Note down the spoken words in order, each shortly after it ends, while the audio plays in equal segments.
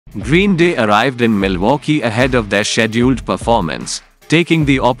Green Day arrived in Milwaukee ahead of their scheduled performance, taking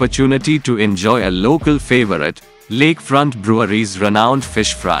the opportunity to enjoy a local favorite, Lakefront Brewery's renowned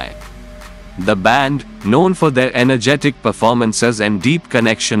fish fry. The band, known for their energetic performances and deep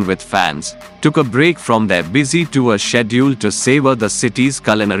connection with fans, took a break from their busy tour schedule to savor the city's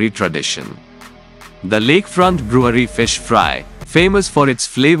culinary tradition. The Lakefront Brewery fish fry, famous for its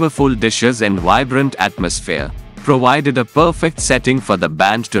flavorful dishes and vibrant atmosphere, provided a perfect setting for the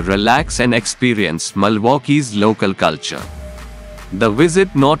band to relax and experience Milwaukee's local culture. The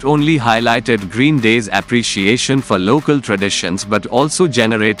visit not only highlighted Green Day's appreciation for local traditions but also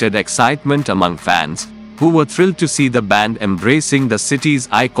generated excitement among fans, who were thrilled to see the band embracing the city's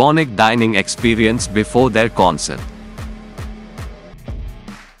iconic dining experience before their concert.